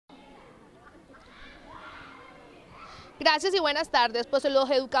Gracias y buenas tardes. Pues los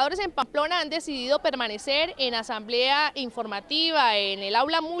educadores en Pamplona han decidido permanecer en asamblea informativa en el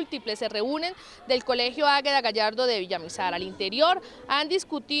aula múltiple. Se reúnen del Colegio Águeda Gallardo de Villamizar. Al interior han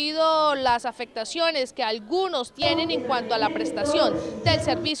discutido las afectaciones que algunos tienen en cuanto a la prestación del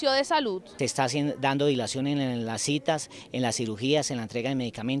servicio de salud. Se está dando dilación en las citas, en las cirugías, en la entrega de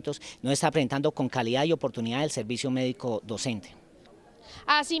medicamentos. No está presentando con calidad y oportunidad el servicio médico docente.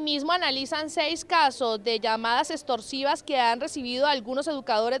 Asimismo, analizan 6 casos de llamadas extorsivas que han recibido algunos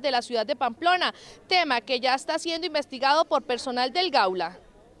educadores de la ciudad de Pamplona, tema que ya está siendo investigado por personal del Gaula.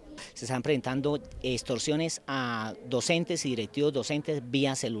 Se están presentando extorsiones a docentes y directivos docentes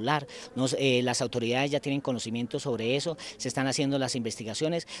vía celular. Las autoridades ya tienen conocimiento sobre eso, se están haciendo las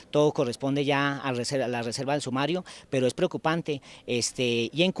investigaciones, todo corresponde ya a la reserva del sumario, pero es preocupante.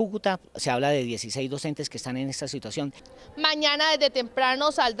 Y en Cúcuta se habla de 16 docentes que están en esta situación. Mañana desde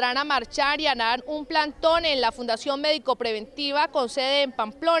temprano saldrán a marchar y harán un plantón en la Fundación Médico Preventiva con sede en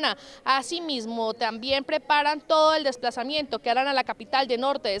Pamplona. Asimismo, también preparan todo el desplazamiento que harán a la capital de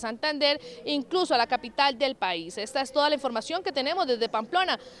norte de Santander, incluso a la capital del país. Esta es toda la información que tenemos desde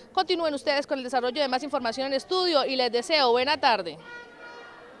Pamplona. Continúen ustedes con el desarrollo de más información en estudio y les deseo buena tarde.